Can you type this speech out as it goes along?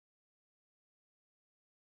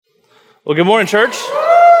Well, good morning, church.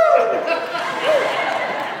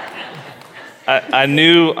 I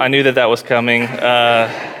knew that was coming.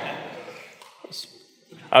 I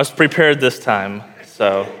was prepared this time,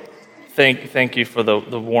 so thank you for the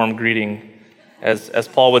warm greeting, as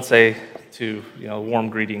Paul would say, to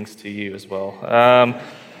warm greetings to you as well.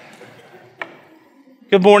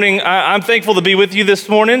 Good morning. I'm thankful to be with you this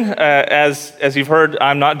morning. As you've heard,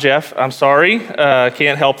 I'm not Jeff. I'm sorry.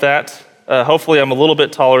 Can't help that. Hopefully I'm a little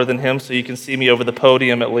bit taller than him so you can see me over the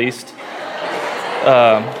podium at least.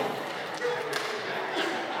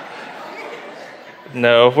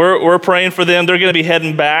 No, we're praying for them. They're going to be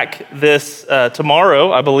heading back this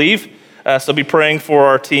tomorrow, I believe. So be praying for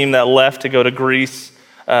our team that left to go to Greece,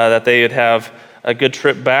 that they would have a good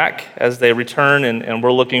trip back as they return. And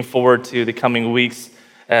we're looking forward to the coming weeks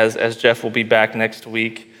as Jeff will be back next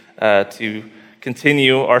week to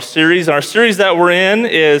continue our series. Our series that we're in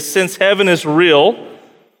is Since Heaven is Real.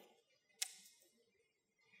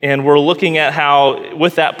 And we're looking at how,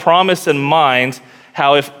 with that promise in mind,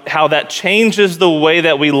 how that changes the way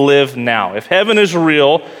that we live now. If heaven is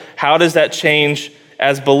real, how does that change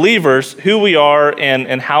as believers, who we are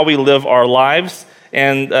and how we live our lives?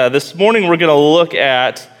 And this morning we're going to look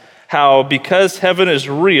at how, because heaven is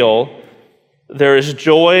real, there is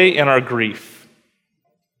joy in our grief.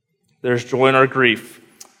 There's joy in our grief.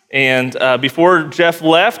 And before Jeff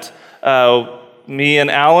left, me and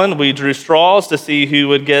Alan, we drew straws to see who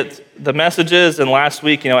would get the messages. And last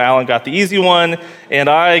week, Alan got the easy one. And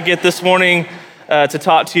I get this morning to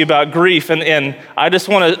talk to you about grief. And I just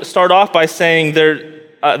want to start off by saying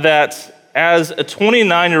that as a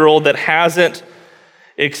 29-year-old that hasn't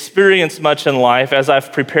experienced much in life, as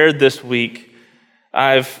I've prepared this week,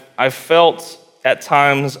 I've felt at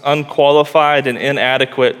times unqualified and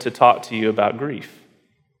inadequate to talk to you about grief.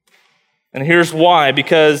 And here's why: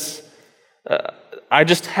 because I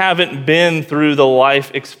just haven't been through the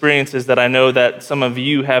life experiences that I know that some of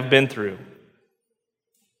you have been through.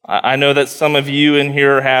 I know that some of you in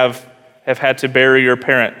here have had to bury your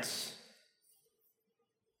parents.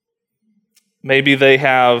 Maybe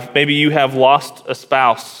you have lost a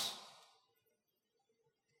spouse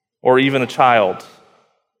or even a child.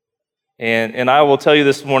 And I will tell you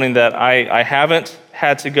this morning that I haven't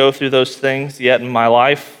had to go through those things yet in my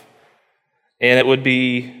life, and it would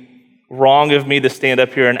be wrong of me to stand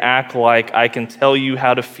up here and act like I can tell you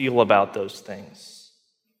how to feel about those things.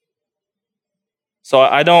 So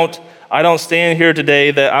I don't stand here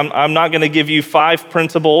today that I'm not going to give you 5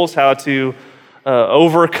 principles how to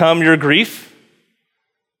overcome your grief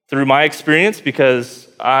through my experience, because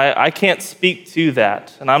I can't speak to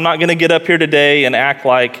that. And I'm not going to get up here today and act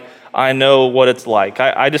like I know what it's like.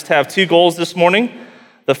 I just have 2 goals this morning.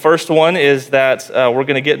 The first one is that we're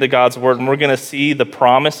going to get into God's Word, and we're going to see the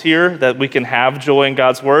promise here that we can have joy in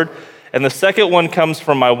God's Word. And the second one comes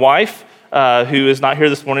from my wife, who is not here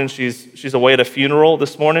this morning. She's away at a funeral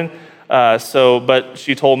this morning. But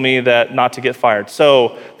she told me that not to get fired.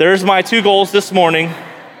 So there's my 2 goals this morning,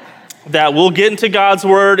 that we'll get into God's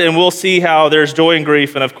Word and we'll see how there's joy in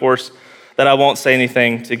grief, and of course that I won't say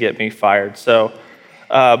anything to get me fired. So.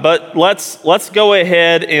 But let's go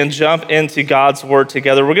ahead and jump into God's Word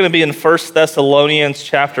together. We're going to be in 1 Thessalonians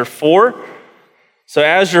chapter 4. So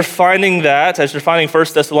as you're finding 1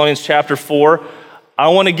 Thessalonians chapter 4, I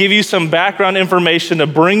want to give you some background information to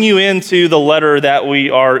bring you into the letter that we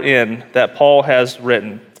are in, that Paul has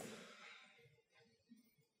written.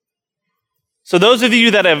 So those of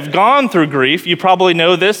you that have gone through grief, you probably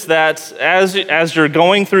know this, that as you're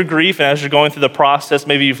going through grief and as you're going through the process,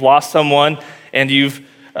 maybe you've lost someone, and you've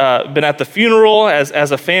been at the funeral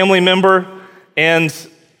as a family member, and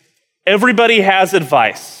everybody has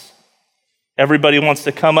advice. Everybody wants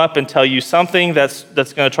to come up and tell you something that's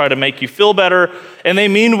going to try to make you feel better, and they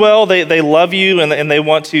mean well, they love you, and they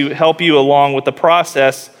want to help you along with the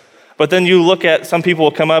process. But then you look at, some people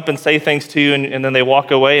will come up and say things to you, and then they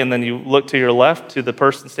walk away, and then you look to your left, to the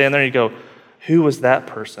person standing there, and you go, who was that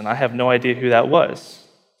person? I have no idea who that was.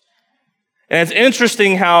 And it's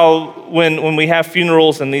interesting how when we have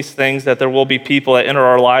funerals and these things, that there will be people that enter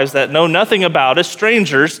our lives that know nothing about us,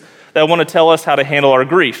 strangers, that want to tell us how to handle our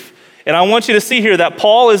grief. And I want you to see here that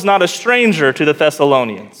Paul is not a stranger to the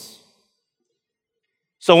Thessalonians.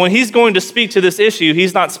 So when he's going to speak to this issue,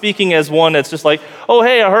 he's not speaking as one that's just like, oh,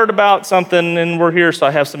 hey, I heard about something and we're here, so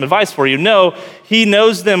I have some advice for you. No, he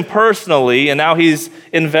knows them personally, and now he's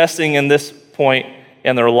investing in this point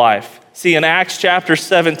in their life. See, in Acts chapter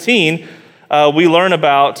 17, we learn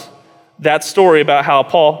about that story about how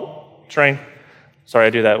Paul trained. Sorry, I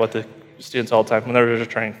do that with the students all the time. Whenever there's a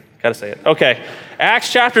train, got to say it. Okay.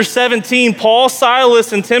 Acts chapter 17, Paul,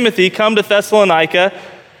 Silas, and Timothy come to Thessalonica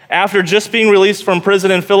after just being released from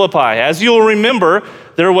prison in Philippi. As you'll remember,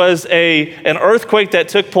 there was an earthquake that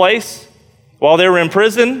took place while they were in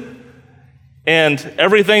prison, and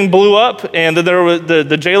everything blew up, and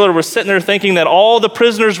the jailer was sitting there thinking that all the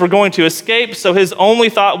prisoners were going to escape, so his only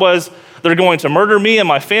thought was, they're going to murder me and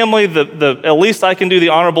my family. At least I can do the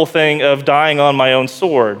honorable thing of dying on my own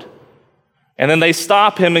sword. And then they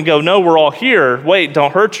stop him and go, no, we're all here. Wait,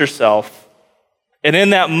 don't hurt yourself. And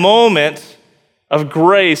in that moment of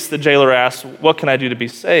grace, the jailer asks, what can I do to be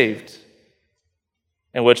saved?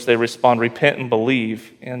 In which they respond, repent and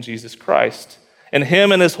believe in Jesus Christ. And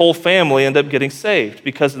him and his whole family end up getting saved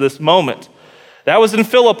because of this moment. That was in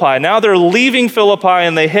Philippi. Now they're leaving Philippi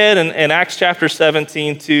and they head in Acts chapter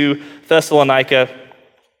 17 to Thessalonica.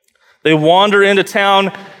 They wander into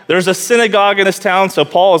town. There's a synagogue in this town, so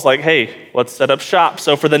Paul is like, hey, let's set up shop.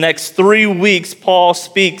 So for the next 3 weeks, Paul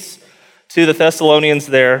speaks to the Thessalonians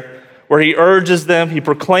there, where he urges them, he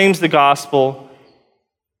proclaims the gospel,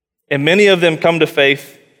 and many of them come to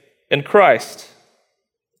faith in Christ.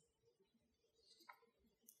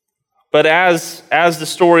 But as the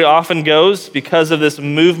story often goes, because of this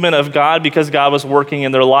movement of God, because God was working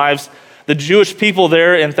in their lives, the Jewish people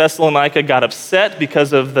there in Thessalonica got upset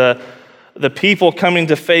because of the people coming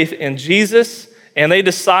to faith in Jesus, and they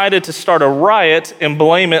decided to start a riot and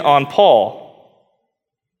blame it on Paul.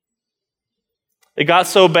 It got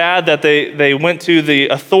so bad that they went to the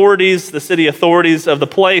authorities, the city authorities of the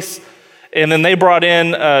place, and then they brought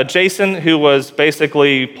in Jason, who was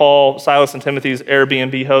basically Paul, Silas, and Timothy's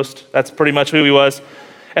Airbnb host. That's pretty much who he was.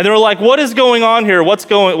 And they were like, what is going on here? What's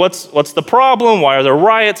the problem? Why are there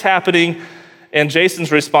riots happening? And Jason's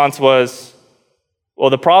response was, well,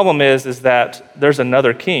 the problem is that there's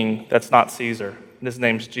another king that's not Caesar, and his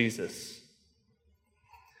name's Jesus.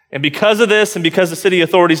 And because of this, and because the city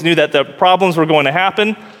authorities knew that the problems were going to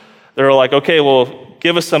happen, they were like, okay, well,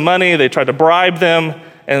 give us some money. They tried to bribe them,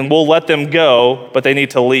 and we'll let them go, but they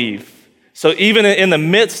need to leave. So even in the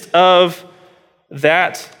midst of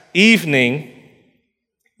that evening,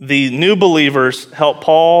 the new believers helped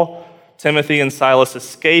Paul, Timothy, and Silas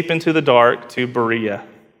escape into the dark to Berea.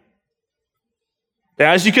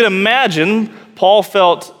 Now, as you can imagine, Paul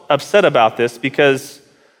felt upset about this because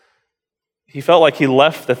he felt like he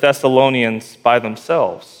left the Thessalonians by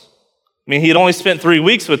themselves. I mean, he had only spent 3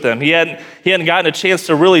 weeks with them. He hadn't gotten a chance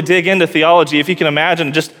to really dig into theology. If you can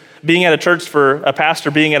imagine just being at a church for a pastor,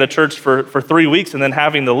 being at a church for 3 weeks and then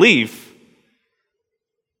having to leave.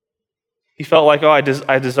 He felt like, I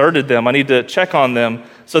deserted them. I need to check on them.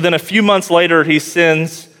 So then a few months later, he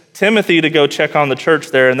sends Timothy to go check on the church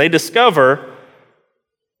there, and they discover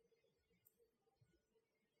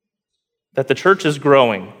that the church is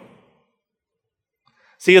growing.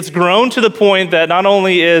 See, it's grown to the point that not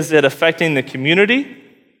only is it affecting the community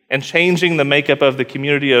and changing the makeup of the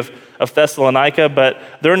community of Thessalonica, but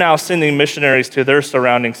they're now sending missionaries to their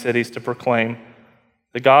surrounding cities to proclaim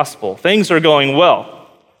the gospel. Things are going well.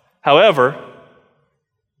 However,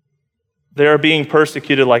 they are being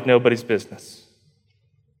persecuted like nobody's business,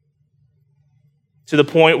 to the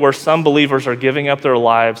point where some believers are giving up their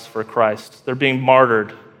lives for Christ. They're being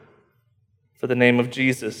martyred for the name of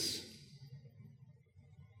Jesus.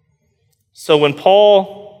 So when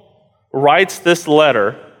Paul writes this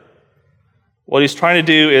letter, what he's trying to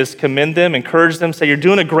do is commend them, encourage them, say, you're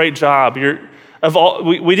doing a great job.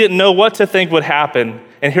 We didn't know what to think would happen,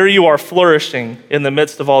 and here you are flourishing in the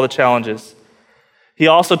midst of all the challenges. He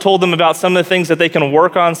also told them about some of the things that they can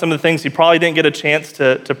work on, some of the things he probably didn't get a chance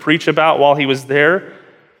to preach about while he was there.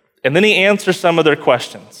 And then he answers some of their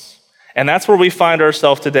questions. And that's where we find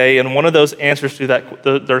ourselves today in one of those answers to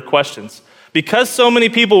their questions. Because so many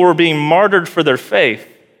people were being martyred for their faith,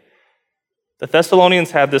 the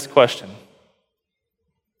Thessalonians had this question.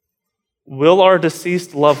 Will our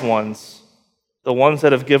deceased loved ones, the ones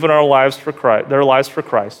that have given their lives for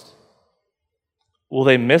Christ, will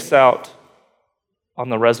they miss out on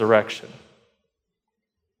the resurrection?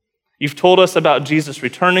 You've told us about Jesus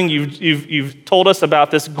returning. You've told us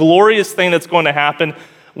about this glorious thing that's going to happen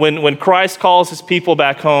when Christ calls his people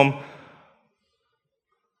back home.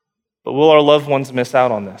 But will our loved ones miss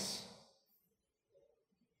out on this?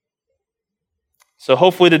 So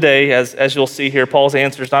hopefully today, as you'll see here, Paul's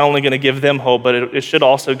answer is not only going to give them hope, but it should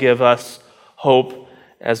also give us hope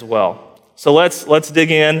as well. So let's dig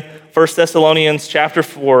in. 1 Thessalonians chapter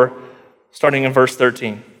 4, starting in verse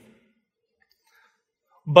 13.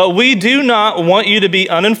 But we do not want you to be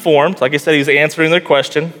uninformed. Like I said, he's answering their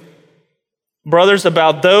question. Brothers,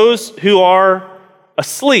 about those who are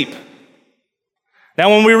asleep. Now,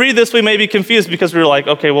 when we read this, we may be confused because we're like,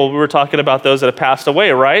 okay, well, we were talking about those that have passed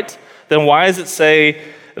away, right? Then why does it say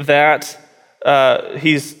that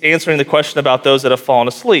he's answering the question about those that have fallen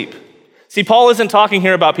asleep. See, Paul isn't talking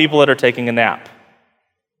here about people that are taking a nap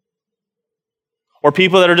or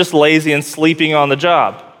people that are just lazy and sleeping on the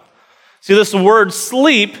job. See, this word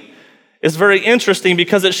sleep is very interesting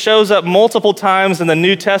because it shows up multiple times in the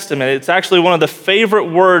New Testament. It's actually one of the favorite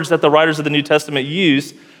words that the writers of the New Testament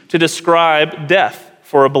use to describe death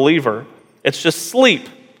for a believer. It's just sleep.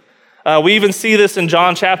 We even see this in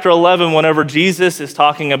John chapter 11 whenever Jesus is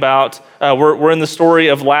talking about, we're in the story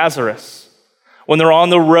of Lazarus. When they're on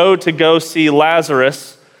the road to go see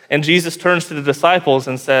Lazarus, and Jesus turns to the disciples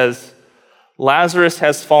and says, Lazarus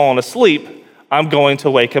has fallen asleep. I'm going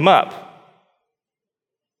to wake him up.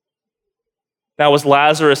 Now, was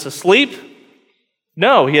Lazarus asleep?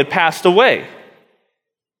 No, he had passed away.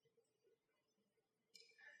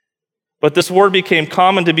 But this word became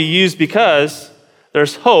common to be used because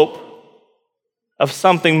there's hope of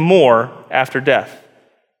something more after death.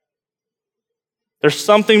 There's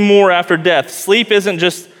something more after death.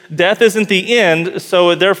 Death isn't the end,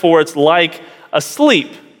 so therefore it's like a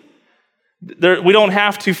sleep. We don't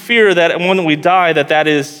have to fear that when we die that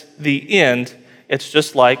is the end. It's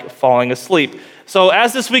just like falling asleep. So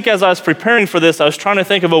as I was preparing for this, I was trying to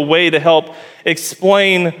think of a way to help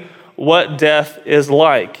explain what death is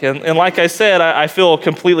like. And like I said, I feel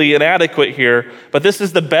completely inadequate here, but this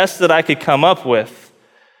is the best that I could come up with.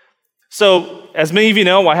 So as many of you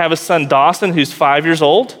know, I have a son, Dawson, who's 5 years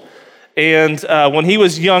old. And when he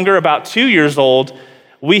was younger, about 2 years old,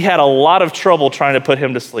 we had a lot of trouble trying to put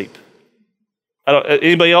him to sleep.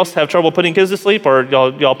 Anybody else have trouble putting kids to sleep? Or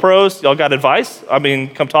y'all pros? Y'all got advice? I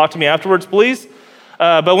mean, come talk to me afterwards, please.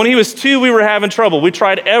 But when he was 2, we were having trouble. We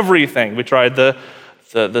tried everything. We tried the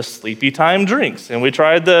sleepy time drinks, and we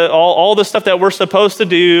tried all the stuff that we're supposed to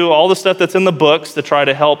do, all the stuff that's in the books to try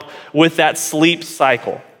to help with that sleep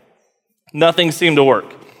cycle. Nothing seemed to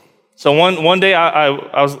work. So one day I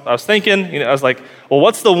was thinking, I was like, well,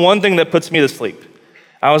 what's the one thing that puts me to sleep?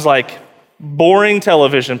 I was like, boring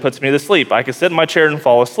television puts me to sleep. I could sit in my chair and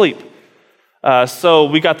fall asleep. So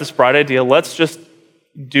we got this bright idea. Let's just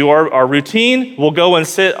do our routine. We'll go and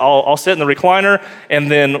sit. I'll sit in the recliner, and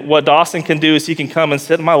then what Dawson can do is he can come and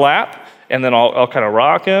sit in my lap, and then I'll kind of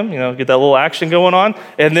rock him, get that little action going on,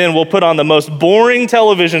 and then we'll put on the most boring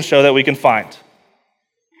television show that we can find.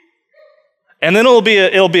 And then it'll be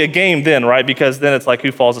a game then, right? Because then it's like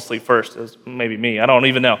who falls asleep first? It's maybe me. I don't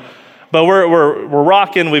even know. But we're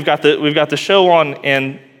rocking. We've got the show on,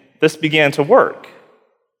 and this began to work.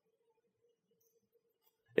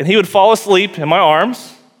 And he would fall asleep in my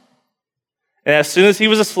arms. And as soon as he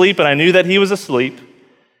was asleep, and I knew that he was asleep,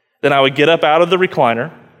 then I would get up out of the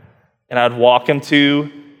recliner, and I'd walk him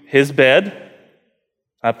to his bed.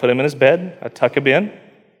 I'd put him in his bed. I'd tuck him in.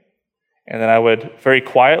 And then I would very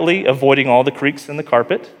quietly, avoiding all the creaks in the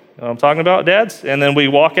carpet. You know what I'm talking about, dads? And then we'd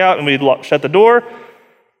walk out, and we'd shut the door,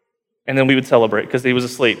 and then we would celebrate because he was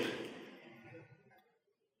asleep.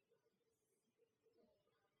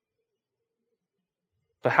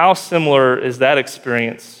 But how similar is that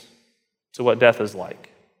experience to what death is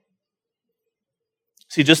like?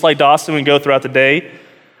 See, just like Dawson would go throughout the day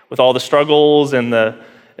with all the struggles and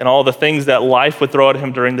all the things that life would throw at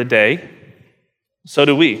him during the day, so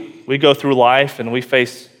do we. We go through life and we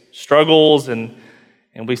face struggles and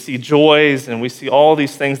we see joys and we see all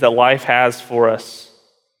these things that life has for us.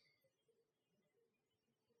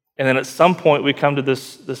 And then at some point we come to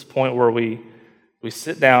this point where we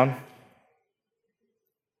sit down,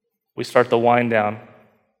 we start to wind down,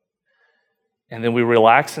 and then we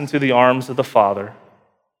relax into the arms of the Father.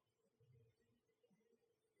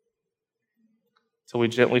 So we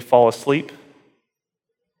gently fall asleep,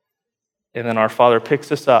 and then our Father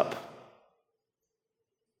picks us up,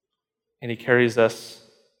 and He carries us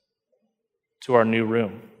to our new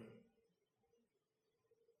room.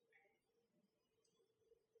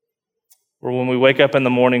 Where when we wake up in the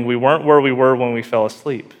morning, we weren't where we were when we fell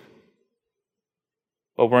asleep,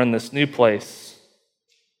 but we're in this new place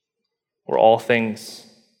where all things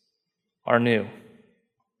are new.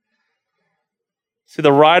 See,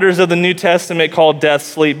 the writers of the New Testament called death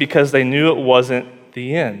sleep because they knew it wasn't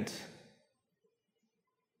the end.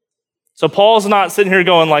 So Paul's not sitting here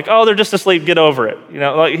going like, oh, they're just asleep, get over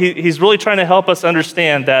it. He's really trying to help us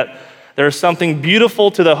understand that there's something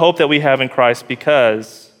beautiful to the hope that we have in Christ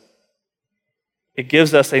because it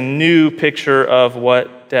gives us a new picture of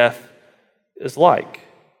what death is like.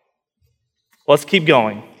 Let's keep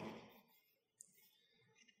going.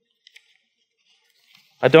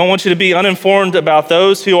 I don't want you to be uninformed about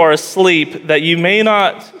those who are asleep, so that you may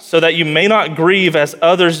not grieve as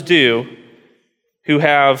others do who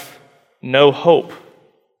have no hope.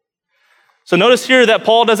 So notice here that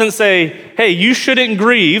Paul doesn't say, hey, you shouldn't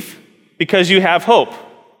grieve because you have hope.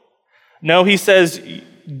 No, he says,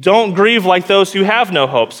 don't grieve like those who have no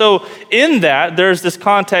hope. So in that, there's this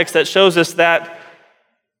context that shows us that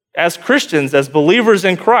as Christians, as believers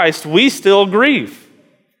in Christ, we still grieve.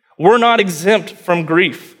 We're not exempt from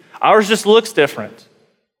grief. Ours just looks different.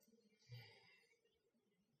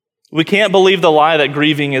 We can't believe the lie that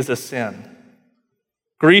grieving is a sin.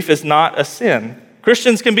 Grief is not a sin.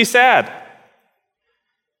 Christians can be sad.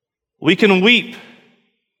 We can weep.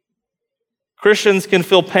 Christians can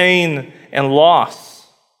feel pain and loss.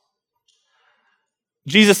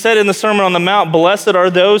 Jesus said in the Sermon on the Mount, "Blessed are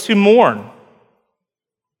those who mourn."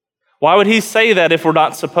 Why would he say that if we're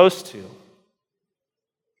not supposed to?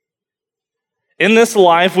 In this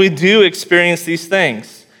life, we do experience these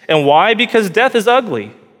things. And why? Because death is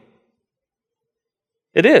ugly.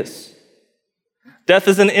 It is. Death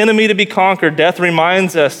is an enemy to be conquered. Death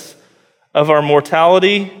reminds us of our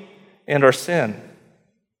mortality and our sin.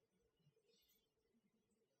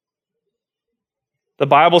 The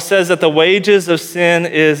Bible says that the wages of sin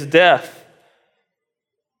is death.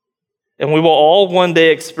 And we will all one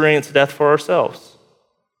day experience death for ourselves.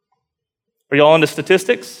 Are you all into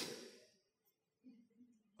statistics?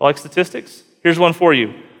 I like statistics? Here's one for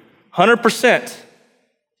you. 100%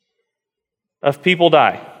 of people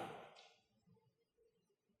die.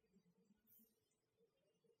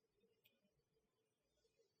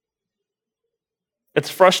 It's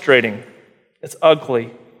frustrating. It's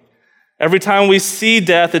ugly. Every time we see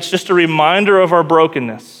death, it's just a reminder of our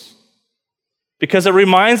brokenness. Because it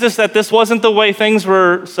reminds us that this wasn't the way things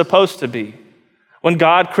were supposed to be. When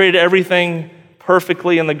God created everything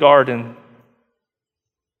perfectly in the garden,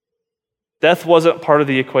 death wasn't part of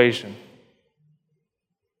the equation.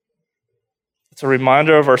 It's a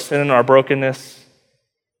reminder of our sin and our brokenness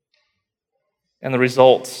and the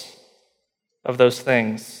results of those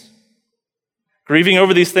things. Grieving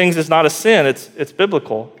over these things is not a sin, it's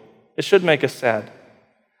biblical. It should make us sad.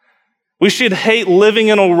 We should hate living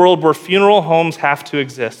in a world where funeral homes have to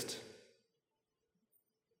exist.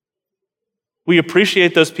 We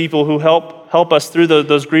appreciate those people who help us through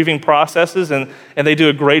those grieving processes, and they do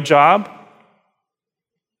a great job.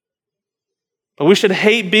 But we should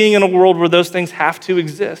hate being in a world where those things have to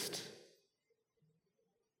exist.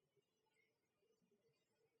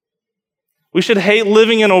 We should hate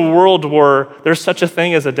living in a world where there's such a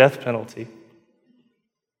thing as a death penalty.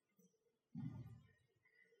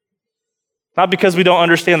 Not because we don't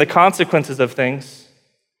understand the consequences of things,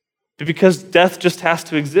 but because death just has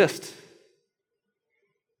to exist.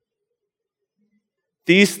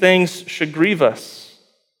 These things should grieve us.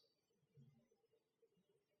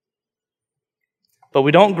 But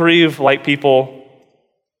we don't grieve like people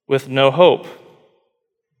with no hope.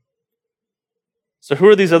 So who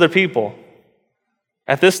are these other people?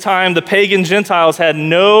 At this time, the pagan Gentiles had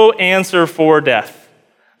no answer for death.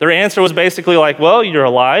 Their answer was basically like, well, you're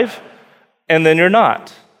alive, and then you're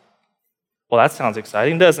not. Well, that sounds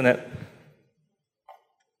exciting, doesn't it?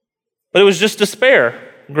 But it was just despair,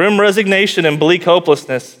 grim resignation, and bleak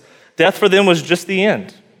hopelessness. Death for them was just the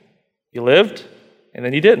end. You lived, and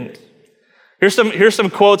then you didn't. Here's some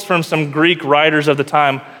quotes from some Greek writers of the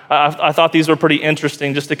time. I thought these were pretty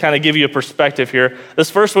interesting, just to kind of give you a perspective here.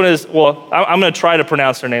 This first one is, well, I'm going to try to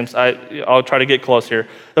pronounce their names. I'll try to get close here.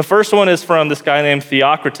 The first one is from this guy named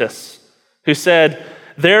Theocritus, who said,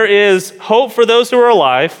 "There is hope for those who are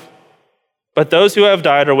alive, but those who have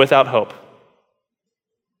died are without hope."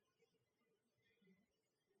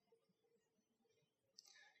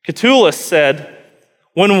 Catullus said,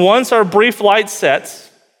 "When once our brief light sets,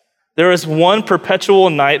 there is one perpetual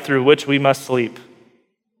night through which we must sleep."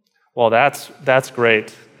 Well, that's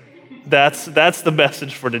great. That's the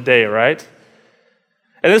message for today, right?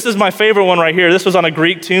 And this is my favorite one right here. This was on a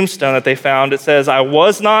Greek tombstone that they found. It says, "I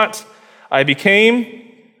was not, I became,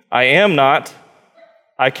 I am not,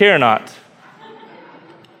 I care not."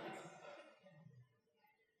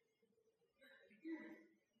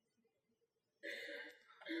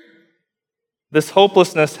 This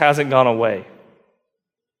hopelessness hasn't gone away.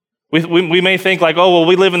 We may think like, oh, well,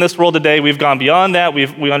 we live in this world today. We've gone beyond that.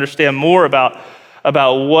 We understand more about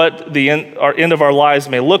what our end of our lives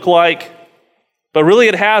may look like. But really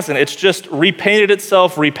it hasn't. It's just repainted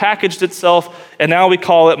itself, repackaged itself, and now we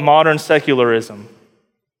call it modern secularism.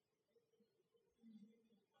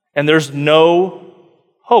 And there's no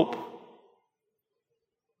hope.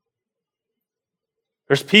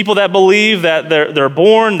 There's people that believe that they're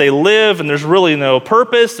born, they live, and there's really no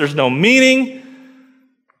purpose, there's no meaning.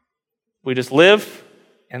 We just live,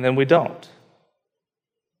 and then we don't.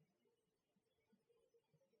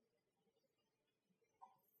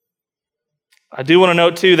 I do want to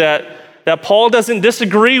note too that Paul doesn't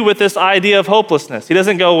disagree with this idea of hopelessness. He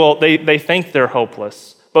doesn't go, well, they think they're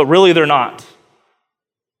hopeless, but really they're not.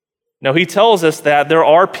 No, he tells us that there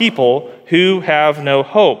are people who have no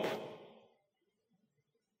hope.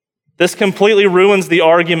 This completely ruins the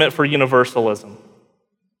argument for universalism.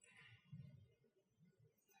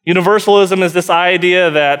 Universalism is this idea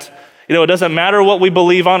that, it doesn't matter what we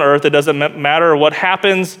believe on earth, it doesn't matter what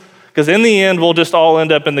happens, because in the end, we'll just all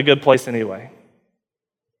end up in the good place anyway.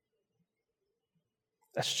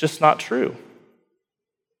 That's just not true.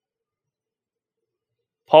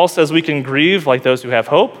 Paul says we can grieve like those who have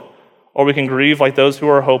hope, or we can grieve like those who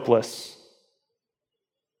are hopeless.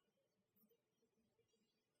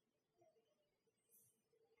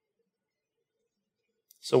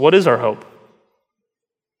 So what is our hope?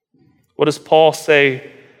 What does Paul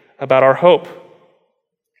say about our hope?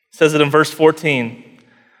 He says it in verse 14.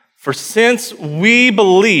 For since we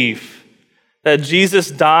believe that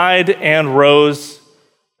Jesus died and rose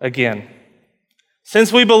again.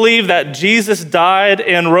 Since we believe that Jesus died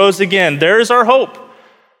and rose again, there's our hope.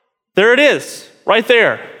 There it is, right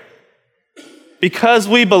there. Because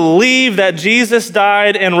we believe that Jesus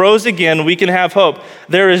died and rose again, we can have hope.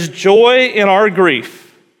 There is joy in our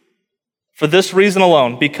grief for this reason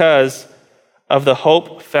alone, because of the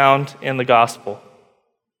hope found in the gospel.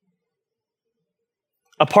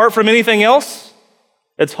 Apart from anything else,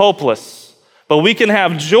 it's hopeless. But we can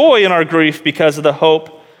have joy in our grief because of the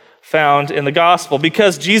hope found in the gospel.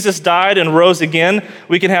 Because Jesus died and rose again,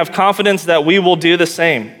 we can have confidence that we will do the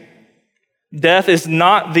same. Death is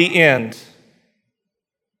not the end.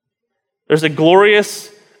 There's a glorious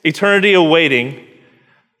eternity awaiting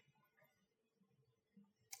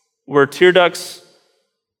where tear ducts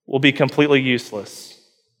will be completely useless.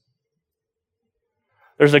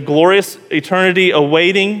 There's a glorious eternity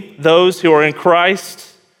awaiting those who are in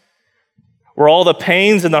Christ, where all the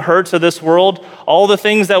pains and the hurts of this world, all the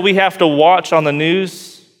things that we have to watch on the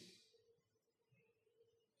news,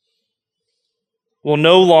 will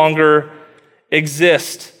no longer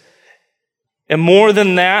exist. And more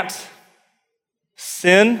than that,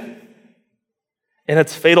 sin and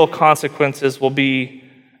its fatal consequences will be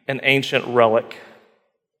an ancient relic.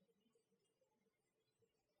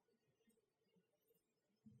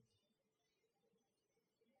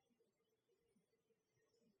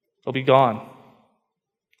 They'll be gone.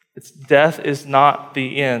 Death is not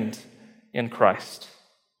the end in Christ.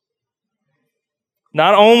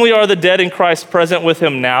 Not only are the dead in Christ present with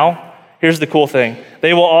him now, here's the cool thing.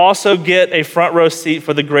 They will also get a front row seat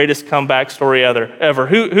for the greatest comeback story ever.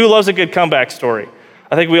 Who loves a good comeback story?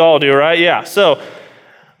 I think we all do, right? Yeah. So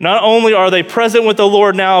not only are they present with the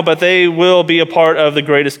Lord now, but they will be a part of the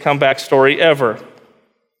greatest comeback story ever.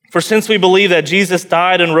 For since we believe that Jesus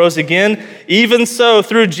died and rose again, even so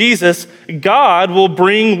through Jesus, God will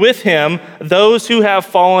bring with him those who have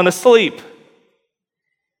fallen asleep.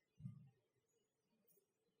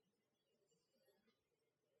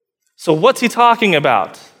 So what's he talking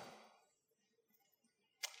about?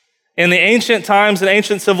 In the ancient times and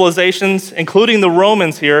ancient civilizations, including the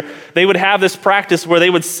Romans here, they would have this practice where they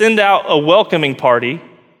would send out a welcoming party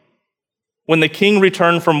when the king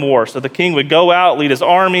returned from war. So the king would go out, lead his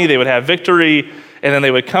army, they would have victory, and then they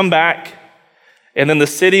would come back. And then the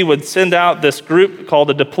city would send out this group called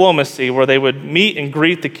a diplomacy, where they would meet and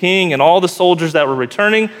greet the king and all the soldiers that were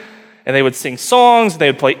returning. And they would sing songs, and they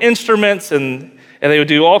would play instruments, and they would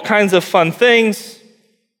do all kinds of fun things.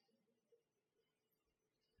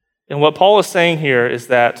 And what Paul is saying here is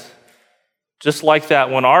that just like that,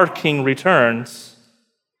 when our king returns,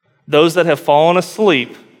 those that have fallen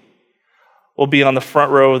asleep will be on the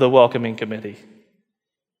front row of the welcoming committee.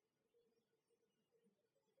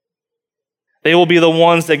 They will be the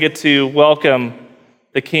ones that get to welcome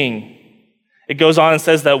the king. It goes on and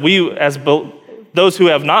says that we, as those who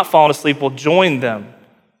have not fallen asleep, will join them.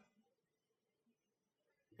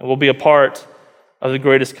 And will be a part of the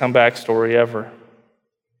greatest comeback story ever.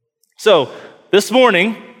 So, this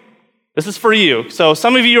morning, this is for you. So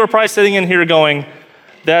some of you are probably sitting in here going,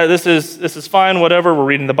 that this is fine, whatever, we're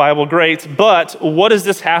reading the Bible, great, but what does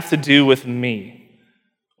this have to do with me?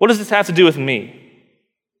 What does this have to do with me?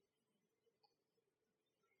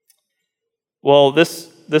 Well,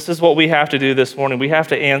 this is what we have to do this morning. We have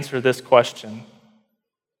to answer this question.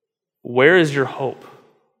 Where is your hope?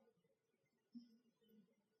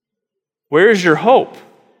 Where is your hope?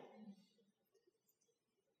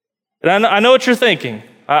 And I know what you're thinking.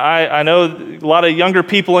 I know a lot of younger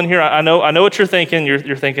people in here. I know what you're thinking.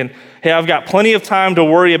 You're thinking, hey, I've got plenty of time to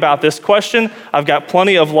worry about this question. I've got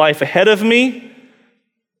plenty of life ahead of me.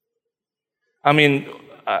 I mean,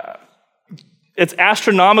 It's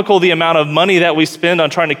astronomical the amount of money that we spend on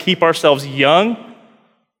trying to keep ourselves young.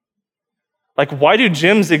 Like, why do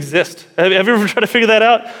gyms exist? Have you ever tried to figure that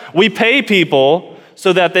out? We pay people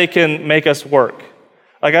so that they can make us work.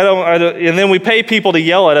 Like, and then we pay people to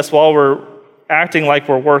yell at us while we're acting like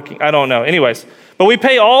we're working. I don't know. Anyways, but we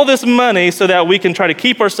pay all this money so that we can try to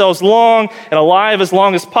keep ourselves long and alive as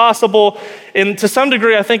long as possible. And to some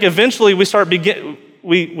degree, I think eventually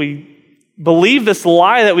we believe this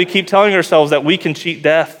lie that we keep telling ourselves that we can cheat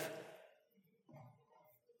death.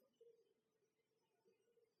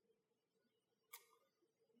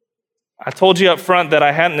 I told you up front that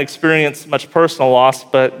I hadn't experienced much personal loss,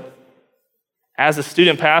 but as a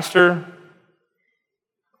student pastor,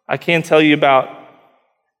 I can tell you about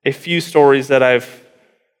a few stories that I've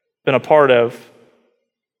been a part of.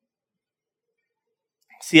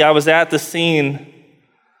 See, I was at the scene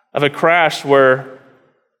of a crash where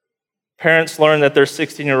parents learned that their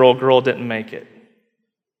 16-year-old girl didn't make it.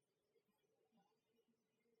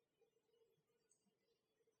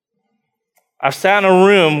 I've sat in a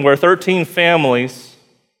room where 13 families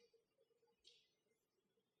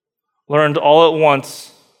learned all at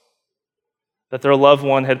once that their loved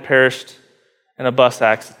one had perished in a bus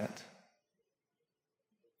accident.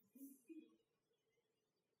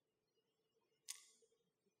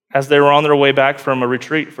 As they were on their way back from a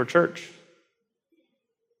retreat for church.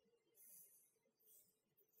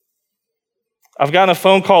 I've gotten a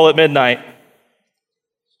phone call at midnight.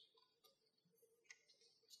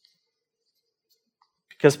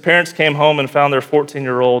 Because parents came home and found their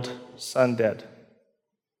 14-year-old son dead.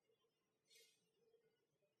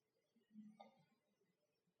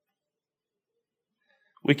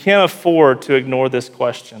 We can't afford to ignore this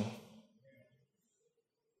question.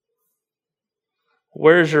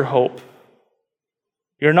 Where's your hope?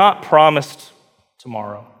 You're not promised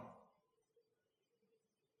tomorrow.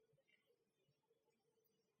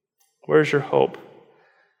 Where's your hope?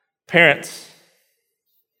 Parents,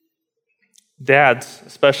 dads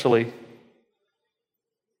especially,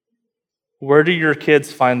 where do your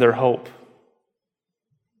kids find their hope?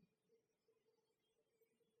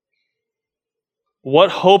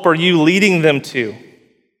 What hope are you leading them to?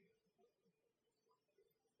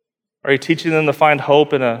 Are you teaching them to find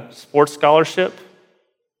hope in a sports scholarship?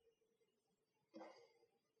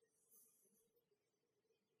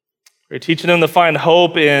 Are you teaching them to find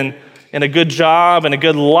hope in a good job and a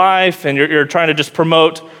good life, and you're trying to just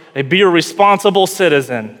promote be a responsible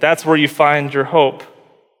citizen? That's where you find your hope.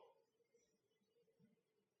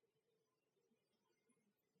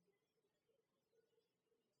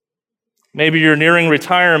 Maybe you're nearing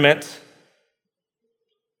retirement.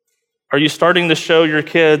 Are you starting to show your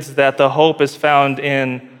kids that the hope is found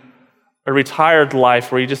in a retired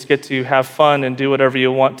life where you just get to have fun and do whatever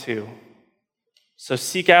you want to? So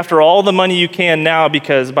seek after all the money you can now,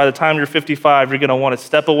 because by the time you're 55, you're going to want to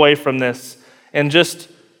step away from this and just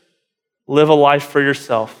live a life for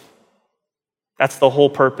yourself. That's the whole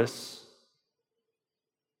purpose.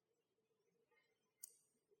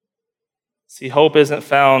 See, hope isn't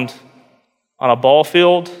found on a ball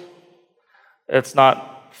field. It's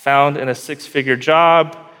not found in a 6-figure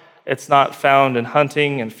job. It's not found in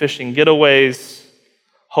hunting and fishing getaways.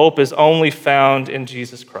 Hope is only found in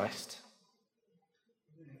Jesus Christ.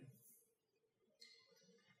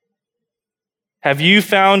 Have you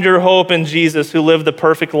found your hope in Jesus, who lived the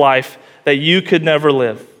perfect life that you could never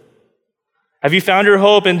live? Have you found your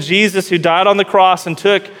hope in Jesus, who died on the cross and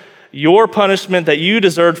took your punishment that you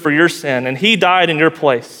deserved for your sin, and he died in your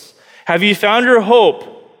place? Have you found your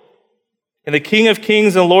hope in the King of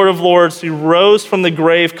Kings and Lord of Lords, who rose from the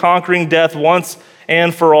grave, conquering death once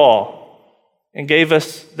and for all, and gave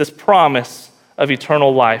us this promise of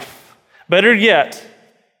eternal life? Better yet,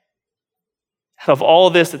 out of all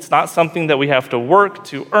of this, it's not something that we have to work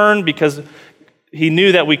to earn, because he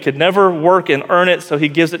knew that we could never work and earn it, so he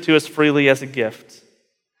gives it to us freely as a gift.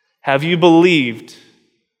 Have you believed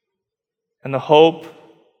in the hope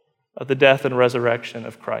of the death and resurrection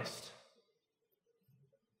of Christ?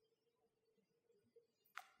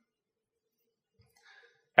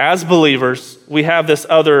 As believers, we have this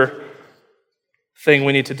other thing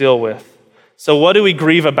we need to deal with. So what do we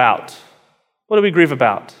grieve about? What do we grieve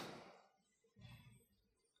about?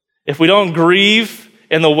 If we don't grieve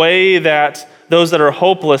in the way that those that are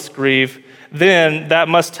hopeless grieve, then that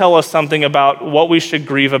must tell us something about what we should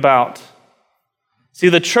grieve about. See,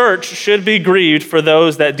 the church should be grieved for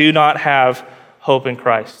those that do not have hope in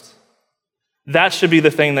Christ. That should be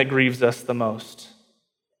the thing that grieves us the most.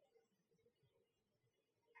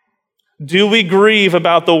 Do we grieve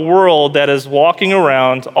about the world that is walking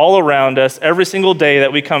around, all around us, every single day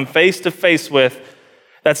that we come face to face with,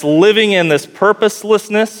 that's living in this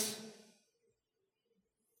purposelessness,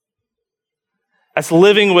 that's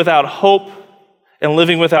living without hope and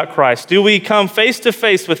living without Christ? Do we come face to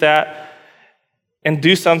face with that and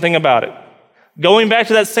do something about it? Going back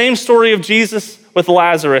to that same story of Jesus with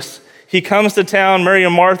Lazarus, he comes to town, Mary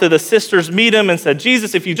and Martha, the sisters meet him and said,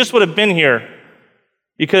 Jesus, if you just would have been here,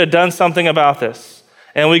 you could have done something about this.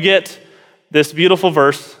 And we get this beautiful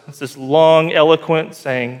verse. It's this long, eloquent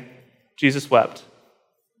saying, Jesus wept.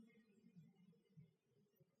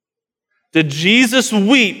 Did Jesus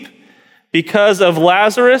weep because of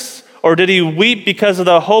Lazarus, or did he weep because of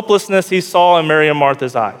the hopelessness he saw in Mary and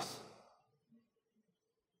Martha's eyes?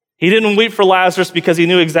 He didn't weep for Lazarus because he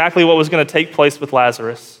knew exactly what was going to take place with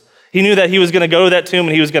Lazarus. He knew that he was going to go to that tomb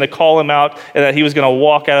and he was going to call him out and that he was going to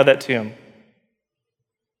walk out of that tomb.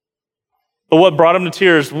 But what brought him to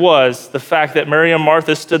tears was the fact that Mary and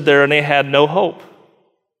Martha stood there and they had no hope.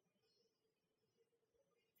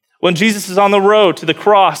 When Jesus is on the road to the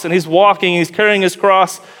cross and he's walking, he's carrying his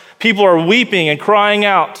cross, people are weeping and crying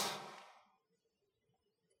out.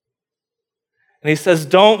 And he says,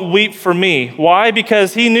 don't weep for me. Why?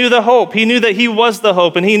 Because he knew the hope. He knew that he was the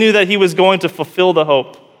hope, and he knew that he was going to fulfill the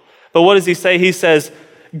hope. But what does he say? He says,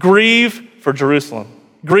 grieve for Jerusalem.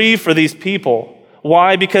 Grieve for these people.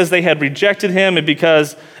 Why? Because they had rejected him and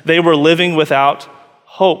because they were living without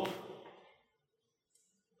hope.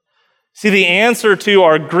 See, the answer to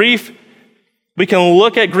our grief, we can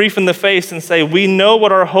look at grief in the face and say, we know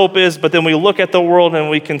what our hope is, but then we look at the world and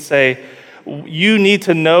we can say, you need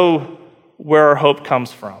to know where our hope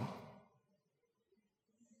comes from.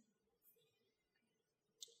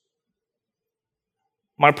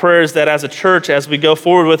 My prayer is that as a church, as we go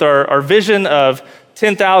forward with our vision of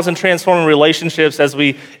 10,000 transforming relationships, as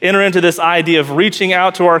we enter into this idea of reaching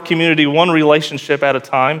out to our community one relationship at a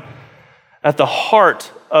time, at the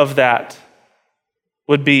heart of that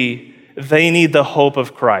would be they need the hope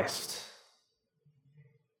of Christ.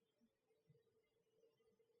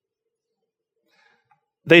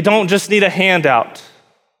 They don't just need a handout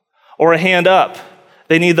or a hand up.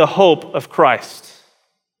 They need the hope of Christ.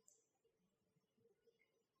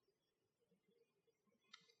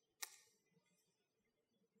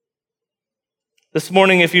 This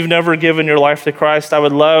morning, if you've never given your life to Christ, I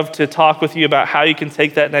would love to talk with you about how you can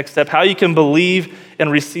take that next step, how you can believe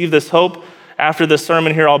and receive this hope. After the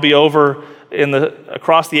sermon here, I'll be over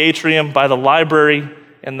across the atrium by the library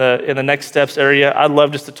in the Next Steps area. I'd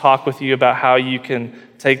love just to talk with you about how you can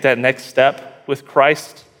take that next step with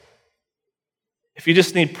Christ. If you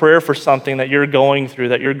just need prayer for something that you're going through,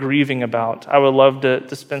 that you're grieving about, I would love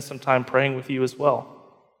to spend some time praying with you as well.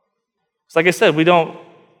 It's like I said,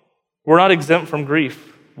 we're not exempt from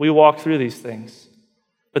grief. We walk through these things.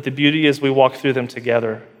 But the beauty is we walk through them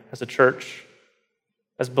together as a church,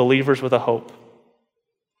 as believers with a hope.